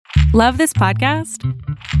Love this podcast?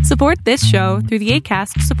 Support this show through the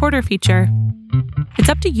Acast supporter feature. It's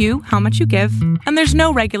up to you how much you give, and there's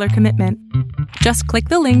no regular commitment. Just click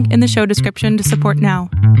the link in the show description to support now.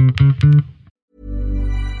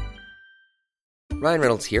 Ryan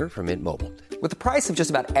Reynolds here from Mint Mobile. With the price of just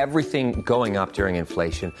about everything going up during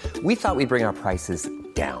inflation, we thought we'd bring our prices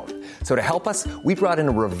down. So to help us, we brought in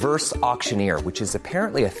a reverse auctioneer, which is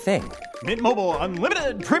apparently a thing. Mint Mobile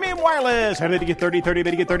Unlimited Premium Wireless. How to get 30, 30,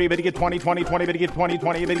 bit to get 30, bit to get 20, 20, 20, bit to get 20,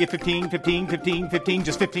 20, bit to get 15, 15, 15, 15,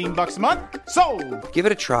 just $15 a month? Sold! Give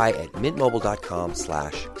it a try at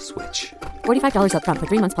mintmobile.com/switch. $45 up front for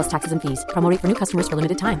 3 months plus taxes and fees. Promo rate for new customers for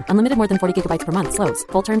limited time. Unlimited more than 40 gigabytes per month. Slows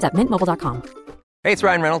full terms at mintmobile.com. Hey, it's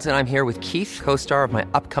Ryan Reynolds, and I'm here with Keith, co-star of my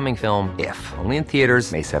upcoming film, If, only in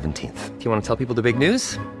theaters May 17th. Do you want to tell people the big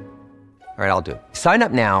news? All right, I'll do it. Sign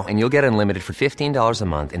up now and you'll get unlimited for $15 a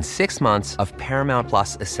month and 6 months of Paramount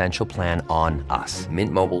Plus Essential Plan on us.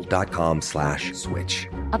 mintmobile.com/switch.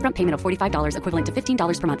 Upfront payment of $45 equivalent to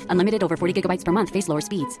 $15 per month. Unlimited over 40 gigabytes per month. Face lower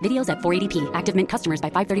speeds. Videos at 480p. Active Mint customers by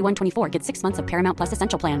 531.24 get 6 months of Paramount Plus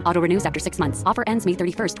Essential Plan. Auto renews after 6 months. Offer ends May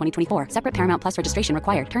 31st, 2024. Separate Paramount Plus registration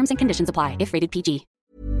required. Terms and conditions apply if rated PG.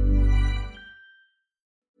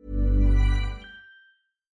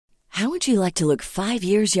 How would you like to look 5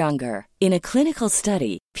 years younger? In a clinical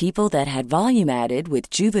study, people that had volume added with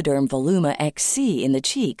Juvederm Voluma XC in the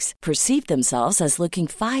cheeks perceived themselves as looking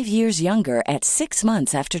 5 years younger at 6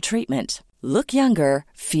 months after treatment. Look younger,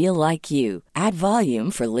 feel like you. Add volume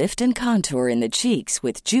for lift and contour in the cheeks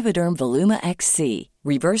with Juvederm Voluma XC.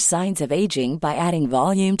 Reverse signs of aging by adding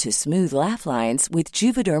volume to smooth laugh lines with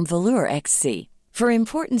Juvederm Volure XC. For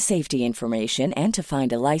important safety information and to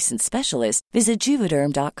find a licensed specialist, visit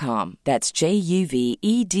Juvederm.com. That's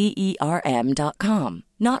JUVEDERM.com.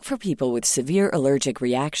 Not for people with severe allergic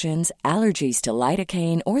reactions, allergies to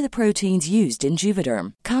lidocaine, or the proteins used in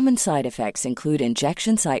Juvederm. Common side effects include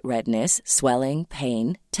injection site redness, swelling,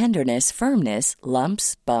 pain, tenderness, firmness,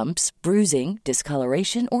 lumps, bumps, bruising,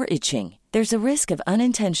 discoloration, or itching. There's a risk of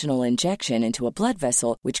unintentional injection into a blood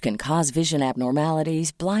vessel, which can cause vision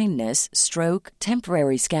abnormalities, blindness, stroke,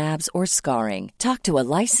 temporary scabs, or scarring. Talk to a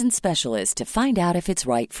licensed specialist to find out if it's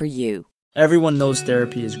right for you. Everyone knows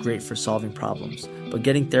therapy is great for solving problems, but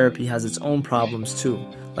getting therapy has its own problems too,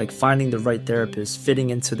 like finding the right therapist,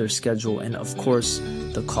 fitting into their schedule, and of course,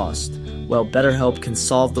 the cost. Well, BetterHelp can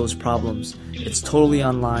solve those problems. It's totally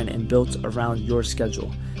online and built around your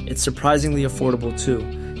schedule. It's surprisingly affordable too.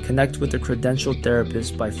 Connect with a credentialed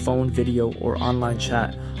therapist by phone, video, or online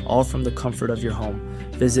chat, all from the comfort of your home.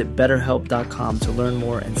 Visit BetterHelp.com to learn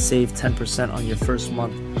more and save 10% on your first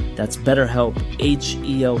month. That's BetterHelp,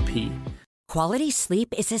 H-E-L-P. Quality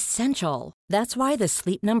sleep is essential. That's why the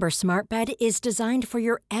Sleep Number Smart Bed is designed for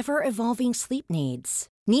your ever-evolving sleep needs.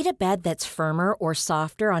 Need a bed that's firmer or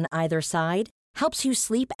softer on either side? Helps you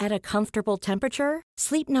sleep at a comfortable temperature?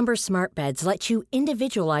 Sleep Number Smart Beds let you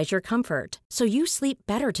individualize your comfort, so you sleep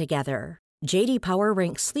better together. J.D. Power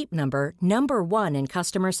ranks Sleep Number number 1 in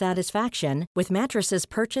customer satisfaction with mattresses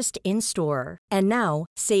purchased in-store. And now,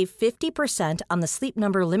 save 50% on the Sleep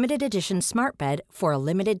Number Limited Edition Smart Bed for a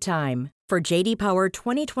limited time. For J.D. Power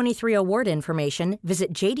 2023 award information,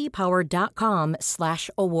 visit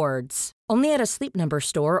jdpower.com/awards. Only at a Sleep Number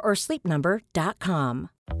store or sleepnumber.com.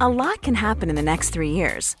 A lot can happen in the next 3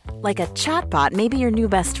 years. Like a chatbot may be your new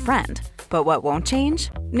best friend. But what won't change?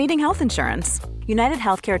 Needing health insurance. United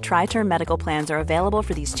Healthcare Tri-Term Medical Plans are available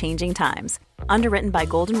for these changing times. Underwritten by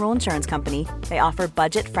Golden Rule Insurance Company, they offer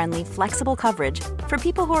budget-friendly, flexible coverage for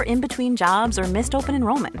people who are in between jobs or missed open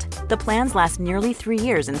enrollment. The plans last nearly 3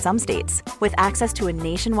 years in some states, with access to a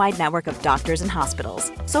nationwide network of doctors and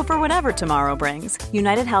hospitals. So for whatever tomorrow brings,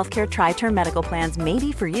 United Healthcare Tri-Term Medical Plans may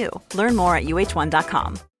be for you. Learn more at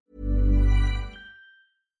UH1.com.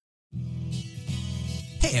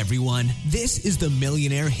 Hey everyone, this is the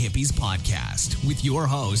Millionaire Hippies Podcast with your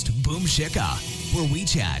host, Boom Shikha, where we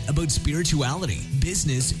chat about spirituality,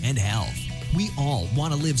 business, and health. We all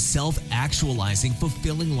want to live self-actualizing,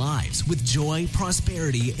 fulfilling lives with joy,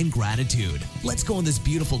 prosperity, and gratitude. Let's go on this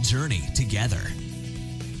beautiful journey together.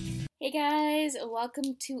 Hey guys,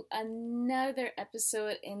 welcome to another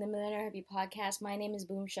episode in the Millionaire Hippie Podcast. My name is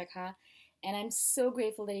Boom Shikha, and I'm so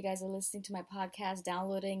grateful that you guys are listening to my podcast,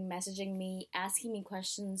 downloading, messaging me, asking me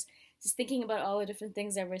questions, just thinking about all the different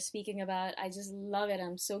things that we're speaking about. I just love it.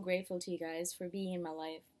 I'm so grateful to you guys for being in my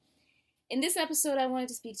life. In this episode, I wanted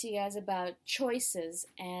to speak to you guys about choices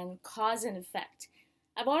and cause and effect.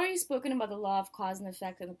 I've already spoken about the law of cause and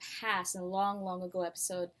effect in the past, in a long, long ago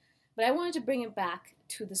episode, but I wanted to bring it back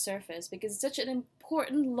to the surface because it's such an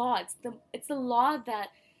important law. It's the law that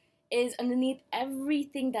is underneath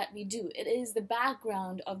everything that we do. It is the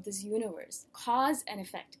background of this universe. Cause and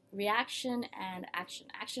effect, reaction and action,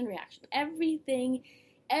 action, reaction. Everything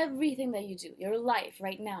that you do, your life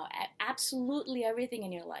right now, absolutely everything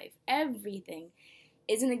in your life, everything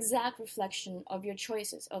is an exact reflection of your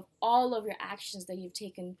choices, of all of your actions that you've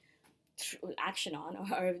taken action on,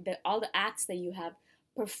 or all the acts that you have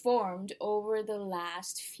performed over the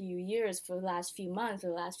last few years, for the last few months, for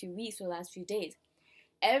the last few weeks, for the last few days.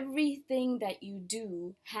 Everything that you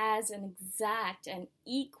do has an exact and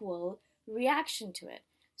equal reaction to it.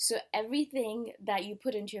 So everything that you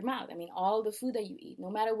put into your mouth, I mean, all the food that you eat,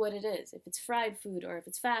 no matter what it is, if it's fried food, or if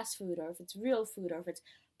it's fast food, or if it's real food, or if it's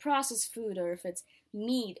processed food, or if it's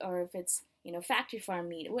meat, or if it's, factory farm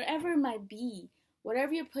meat, whatever it might be,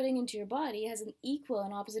 whatever you're putting into your body has an equal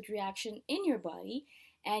and opposite reaction in your body,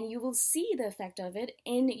 and you will see the effect of it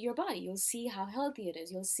in your body. You'll see how healthy it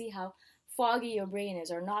is. You'll see how foggy your brain is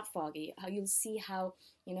or not foggy. How you'll see how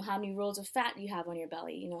many rolls of fat you have on your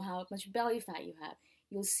belly. How much belly fat you have.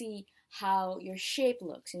 You'll see how your shape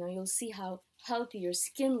looks. You'll see how healthy your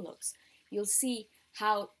skin looks. You'll see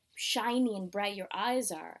how shiny and bright your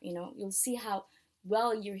eyes are. You'll see how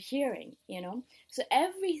well you're hearing. So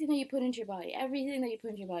everything that you put into your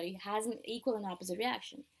body, has an equal and opposite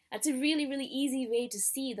reaction. That's a really, really easy way to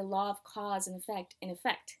see the law of cause and effect in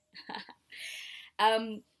effect.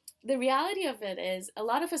 The reality of it is, a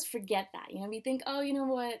lot of us forget that. We think, oh, you know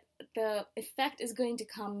what, the effect is going to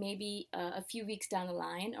come maybe a few weeks down the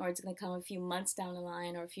line, or it's going to come a few months down the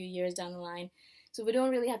line, or a few years down the line. So we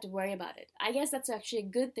don't really have to worry about it. I guess that's actually a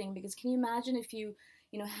good thing, because can you imagine if you,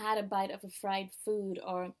 had a bite of a fried food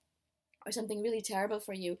or something really terrible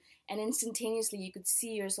for you, and instantaneously you could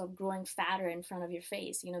see yourself growing fatter in front of your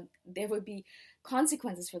face. There would be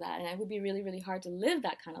consequences for that, and it would be really, really hard to live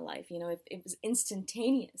that kind of life, if it was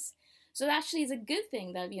instantaneous. So actually it's a good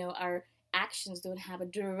thing that, our actions don't have a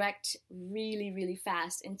direct, really, really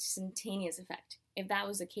fast, instantaneous effect. If that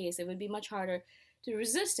was the case, it would be much harder to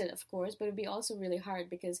resist it, of course, but it would be also really hard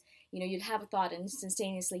because, you'd have a thought and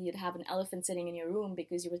instantaneously you'd have an elephant sitting in your room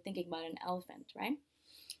because you were thinking about an elephant, right?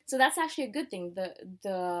 So that's actually a good thing.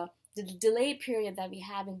 The delay period that we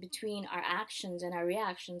have in between our actions and our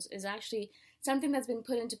reactions is actually something that's been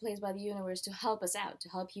put into place by the universe to help us out, to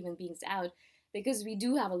help human beings out, because we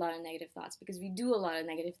do have a lot of negative thoughts, because we do a lot of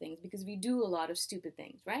negative things, because we do a lot of stupid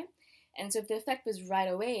things, right? And so if the effect was right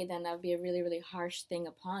away, then that would be a really, really harsh thing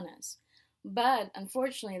upon us. But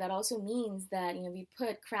unfortunately, that also means that, we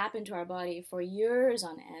put crap into our body for years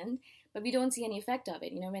on end, but we don't see any effect of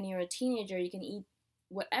it. When you're a teenager, you can eat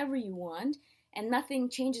whatever you want and nothing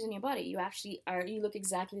changes in your body. You look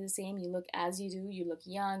exactly the same. You look as you do. You look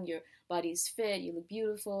young. Your body's fit. You look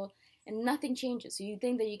beautiful, and nothing changes. So you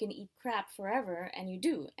think that you can eat crap forever, and you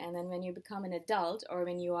do. And then when you become an adult, or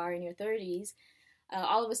when you are in your 30s,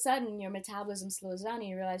 all of a sudden your metabolism slows down and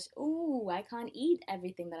you realize, oh, I can't eat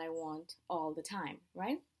everything that I want all the time,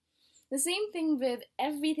 right? The same thing with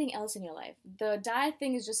everything else in your life. The diet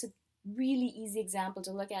thing is just a really easy example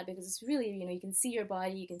to look at, because it's really, you can see your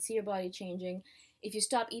body changing. If you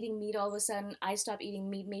stop eating meat, all of a sudden, I stopped eating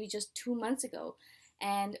meat maybe just 2 months ago,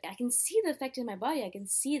 and I can see the effect in my body. I can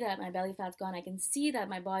see that my belly fat's gone. I can see that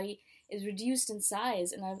my body is reduced in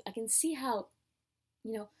size, and I can see how,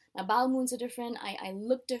 my bowel movements are different. I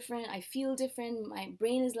look different. I feel different. My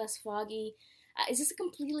brain is less foggy. It's just a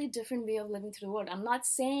completely different way of living through the world. I'm not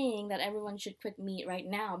saying that everyone should quit meat right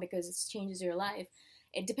now because it changes your life.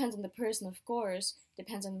 It depends on the person, of course. It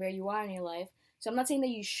depends on where you are in your life. So I'm not saying that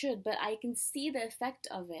you should, but I can see the effect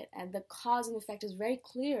of it. And the cause and effect is very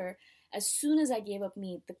clear. As soon as I gave up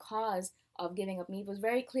meat, the cause of giving up meat was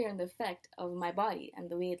very clear in the effect of my body and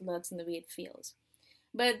the way it looks and the way it feels.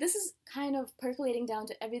 But this is kind of percolating down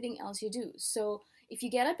to everything else you do. So if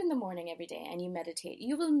you get up in the morning every day and you meditate,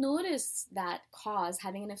 you will notice that cause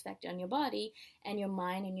having an effect on your body and your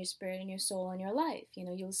mind and your spirit and your soul and your life.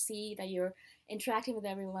 You'll see that you're interacting with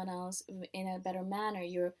everyone else in a better manner.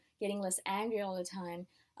 You're getting less angry all the time.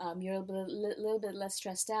 You're a little bit less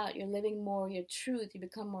stressed out. You're living more your truth. You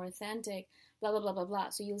become more authentic, blah, blah, blah, blah, blah.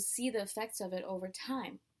 So you'll see the effects of it over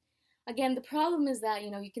time. Again, the problem is that,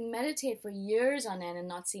 you can meditate for years on end and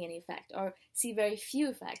not see any effect, or see very few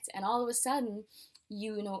effects. And all of a sudden,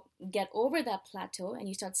 you get over that plateau and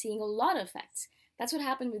you start seeing a lot of effects. That's what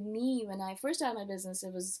happened with me when I first started my business.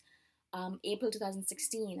 It was April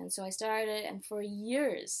 2016. And so I started, and for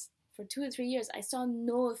years, for 2 or 3 years, I saw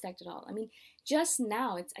no effect at all. I mean, just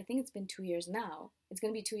now, I think it's been 2 years now. It's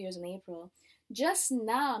going to be 2 years in April. Just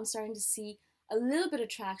now, I'm starting to see a little bit of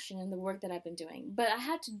traction in the work that I've been doing. But I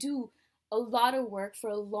had to do a lot of work for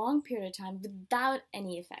a long period of time without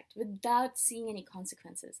any effect, without seeing any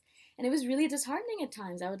consequences. And it was really disheartening at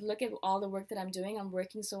times. I would look at all the work that I'm doing. I'm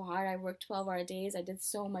working so hard. I work 12-hour days. I did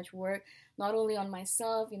so much work, not only on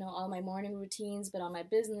myself, all my morning routines, but on my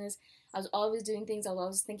business. I was always doing things. I was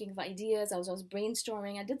always thinking of ideas. I was always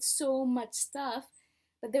brainstorming. I did so much stuff,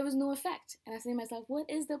 but there was no effect. And I said to myself, what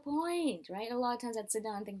is the point, right? A lot of times I'd sit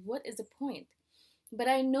down and think, what is the point? But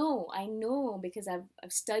I know because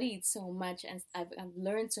I've studied so much and I've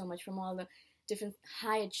learned so much from all the different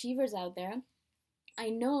high achievers out there. I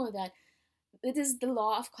know that it is the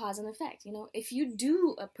law of cause and effect. If you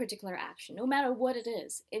do a particular action, no matter what it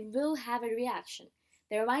is, it will have a reaction.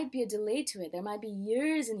 There might be a delay to it. There might be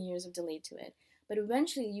years and years of delay to it. But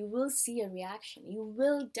eventually you will see a reaction. You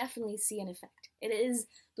will definitely see an effect. It is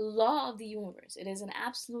the law of the universe. It is an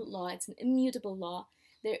absolute law. It's an immutable law.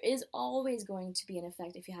 There is always going to be an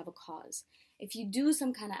effect if you have a cause. If you do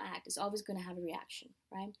some kind of act, it's always going to have a reaction,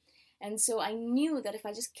 right? And so I knew that if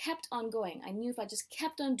I just kept on going, I knew if I just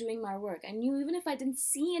kept on doing my work, I knew even if I didn't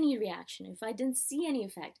see any reaction, if I didn't see any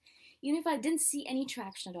effect, even if I didn't see any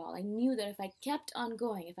traction at all, I knew that if I kept on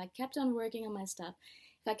going, if I kept on working on my stuff,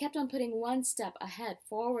 if I kept on putting one step ahead,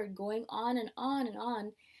 forward, going on and on and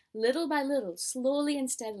on, little by little, slowly and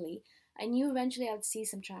steadily, I knew eventually I would see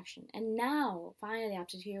some traction. And now, finally,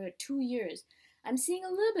 after 2 years, I'm seeing a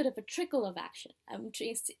little bit of a trickle of reaction.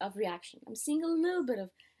 I'm seeing a little bit of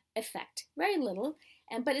effect, very little,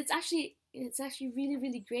 but it's actually really,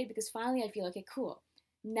 really great because finally I feel, okay, cool.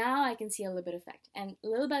 Now I can see a little bit of effect. And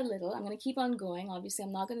little by little, I'm going to keep on going. Obviously,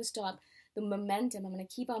 I'm not going to stop the momentum. I'm going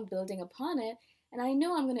to keep on building upon it. And I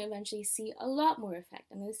know I'm going to eventually see a lot more effect.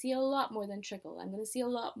 I'm going to see a lot more than trickle. I'm going to see a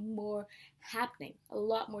lot more happening, a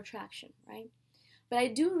lot more traction, right? But I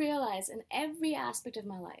do realize in every aspect of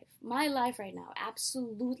my life right now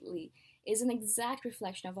absolutely is an exact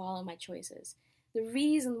reflection of all of my choices. The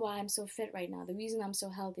reason why I'm so fit right now, the reason I'm so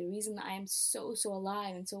healthy, the reason I am so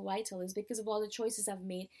alive and so vital is because of all the choices I've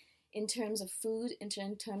made in terms of food, in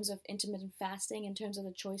terms of intermittent fasting, in terms of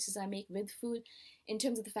the choices I make with food, in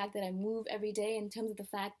terms of the fact that I move every day, in terms of the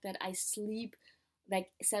fact that I sleep like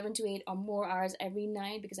 7 to 8 or more hours every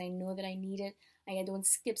night because I know that I need it. I don't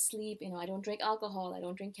skip sleep, I don't drink alcohol, I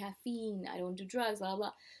don't drink caffeine, I don't do drugs, blah,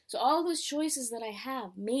 blah. So all those choices that I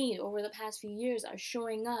have made over the past few years are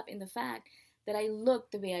showing up in the fact that I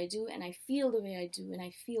look the way I do and I feel the way I do and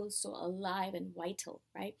I feel so alive and vital,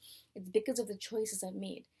 right? It's because of the choices I've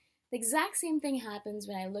made. The exact same thing happens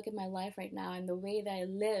when I look at my life right now and the way that I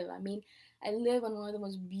live. I mean, I live on one of the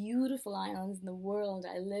most beautiful islands in the world.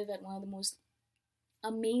 I live at one of the most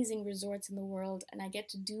amazing resorts in the world, and I get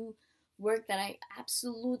to do work that I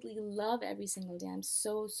absolutely love every single day. I'm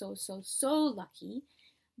so lucky.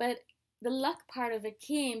 But the luck part of it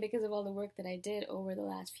came because of all the work that I did over the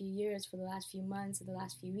last few years, for the last few months, and the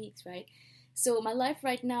last few weeks, right? So my life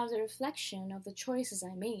right now is a reflection of the choices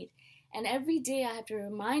I made. And every day I have to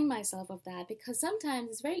remind myself of that because sometimes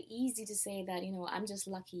it's very easy to say that, I'm just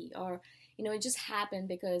lucky or, it just happened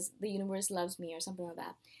because the universe loves me or something like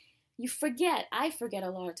that. I forget a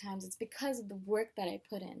lot of times it's because of the work that I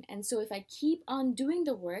put in. And so if I keep on doing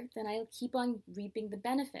the work, then I'll keep on reaping the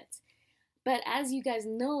benefits. But as you guys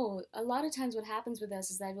know, a lot of times what happens with us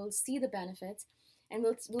is that we'll see the benefits and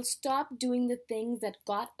we'll stop doing the things that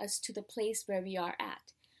got us to the place where we are at.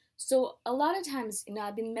 So a lot of times,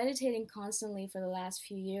 I've been meditating constantly for the last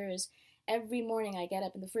few years. Every morning I get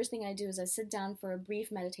up and the first thing I do is I sit down for a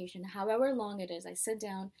brief meditation, however long it is. I sit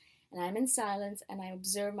down and I'm in silence and I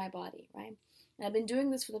observe my body, right? And I've been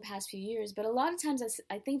doing this for the past few years, but a lot of times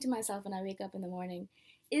I think to myself when I wake up in the morning,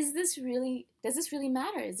 does this really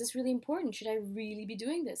matter? Is this really important? Should I really be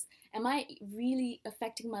doing this? Am I really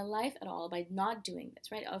affecting my life at all by not doing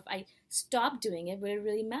this, right? Or if I stop doing it, would it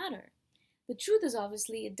really matter? The truth is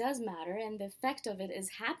obviously it does matter, and the effect of it is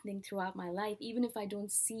happening throughout my life, even if I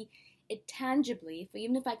don't see it tangibly,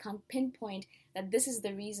 even if I can't pinpoint that this is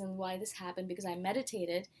the reason why this happened because I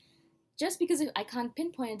meditated. Just because I can't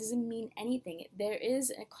pinpoint it doesn't mean anything. There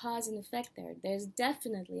is a cause and effect there. There's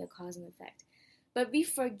definitely a cause and effect. But we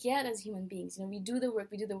forget as human beings, we do the work,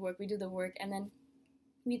 and then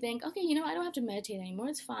we think, okay, I don't have to meditate anymore.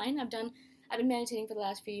 It's fine. I've been meditating for the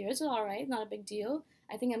last few years. It's all right. Not a big deal.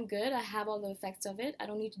 I think I'm good. I have all the effects of it. I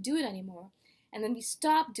don't need to do it anymore. And then we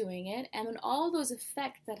stop doing it. And when all those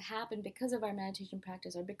effects that happen because of our meditation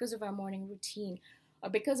practice or because of our morning routine or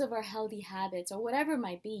because of our healthy habits or whatever it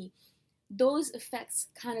might be, those effects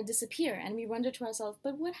kind of disappear. And we wonder to ourselves,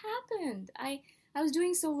 but what happened? I was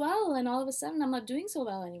doing so well and all of a sudden I'm not doing so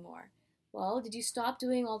well anymore. Well, did you stop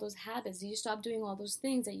doing all those habits? Did you stop doing all those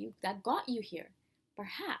things that got you here?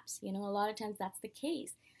 Perhaps, a lot of times that's the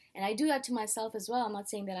case. And I do that to myself as well. I'm not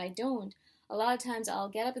saying that I don't. A lot of times I'll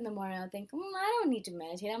get up in the morning and I'll think, I don't need to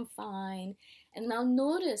meditate, I'm fine. And then I'll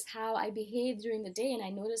notice how I behave during the day, and I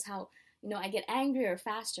notice how, I get angrier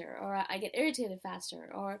faster, or I get irritated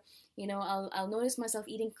faster, or, I'll notice myself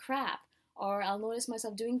eating crap, or I'll notice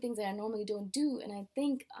myself doing things that I normally don't do, and I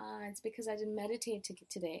think it's because I didn't meditate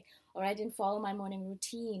today, or I didn't follow my morning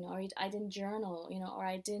routine, or I didn't journal, or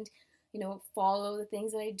I didn't, follow the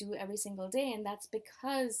things that I do every single day, and that's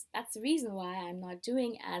the reason why I'm not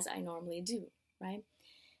doing as I normally do, right?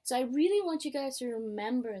 So I really want you guys to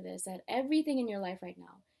remember this, that everything in your life right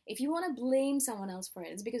now, if you want to blame someone else for it,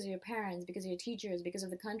 it's because of your parents, because of your teachers, because of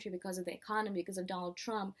the country, because of the economy, because of Donald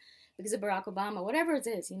Trump, because of Barack Obama, whatever it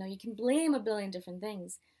is, you can blame a billion different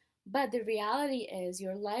things. But the reality is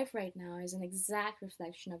your life right now is an exact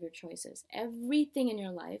reflection of your choices. Everything in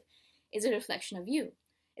your life is a reflection of you.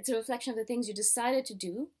 It's a reflection of the things you decided to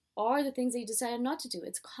do or the things that you decided not to do.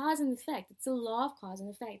 It's cause and effect. It's the law of cause and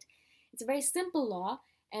effect. It's a very simple law,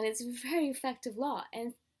 and it's a very effective law,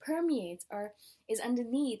 and permeates or is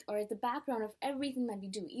underneath or at the background of everything that we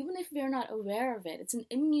do. Even if we're not aware of it, it's an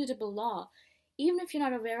immutable law. Even if you're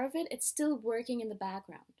not aware of it, it's still working in the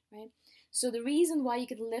background, right? So the reason why you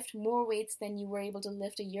could lift more weights than you were able to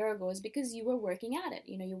lift a year ago is because you were working at it.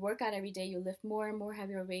 You work out every day, you lift more and more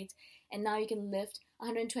heavier weights, and now you can lift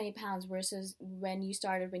 120 pounds versus when you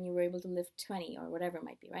started, when you were able to lift 20 or whatever it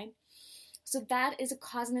might be, right? So that is a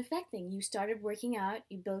cause and effect thing. You started working out,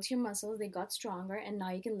 you built your muscles, they got stronger, and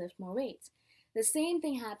now you can lift more weights. The same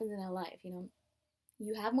thing happens in our life. You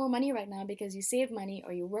have more money right now because you save money,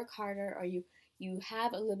 or you work harder, or you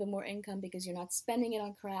have a little bit more income because you're not spending it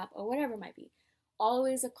on crap, or whatever it might be.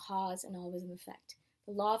 Always a cause and always an effect.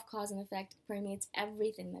 The law of cause and effect permeates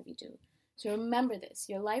everything that we do. So remember this.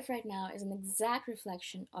 Your life right now is an exact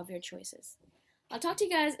reflection of your choices. I'll talk to you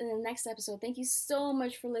guys in the next episode. Thank you so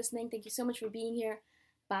much for listening. Thank you so much for being here.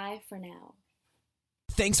 Bye for now.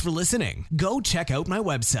 Thanks for listening. Go check out my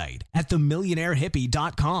website at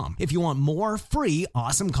themillionairehippie.com if you want more free,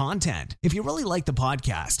 awesome content. If you really like the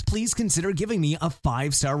podcast, please consider giving me a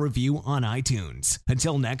 5-star review on iTunes.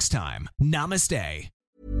 Until next time, namaste.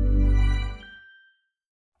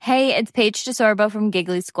 Hey, it's Paige DeSorbo from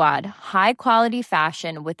Giggly Squad. High quality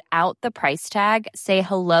fashion without the price tag. Say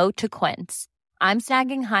hello to Quince. I'm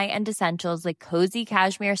snagging high-end essentials like cozy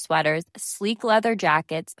cashmere sweaters, sleek leather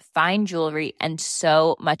jackets, fine jewelry, and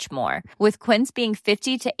so much more. With Quince being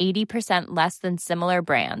 50 to 80% less than similar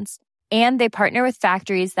brands. And they partner with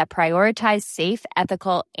factories that prioritize safe,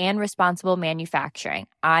 ethical, and responsible manufacturing.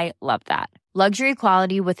 I love that. Luxury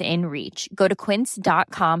quality within reach. Go to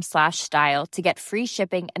quince.com/style to get free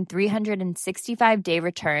shipping and 365-day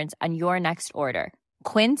returns on your next order.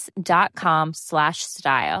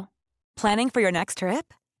 Quince.com/style. Planning for your next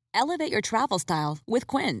trip? Elevate your travel style with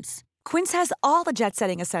Quince. Quince has all the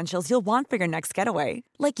jet-setting essentials you'll want for your next getaway,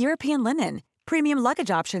 like European linen, premium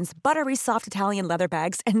luggage options, buttery soft Italian leather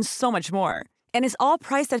bags, and so much more. And is all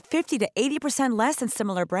priced at 50 to 80% less than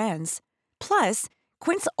similar brands. Plus,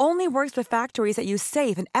 Quince only works with factories that use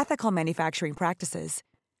safe and ethical manufacturing practices.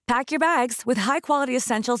 Pack your bags with high-quality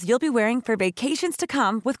essentials you'll be wearing for vacations to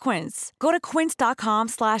come with Quince. Go to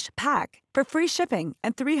quince.com/pack for free shipping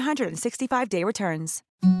and 365-day returns.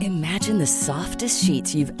 Imagine the softest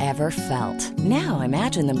sheets you've ever felt. Now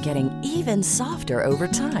imagine them getting even softer over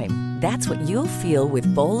time. That's what you'll feel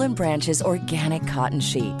with Boll & Branch's organic cotton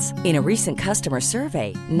sheets. In a recent customer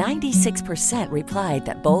survey, 96% replied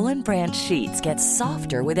that Boll & Branch sheets get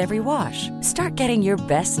softer with every wash. Start getting your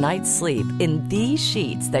best night's sleep in these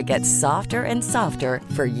sheets that get softer and softer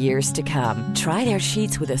for years to come. Try their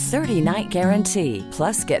sheets with a 30-night guarantee.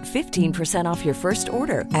 Plus, get 15% off your first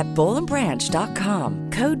order at bollandbranch.com.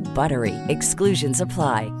 Code BUTTERY. Exclusions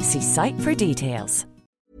apply. See site for details.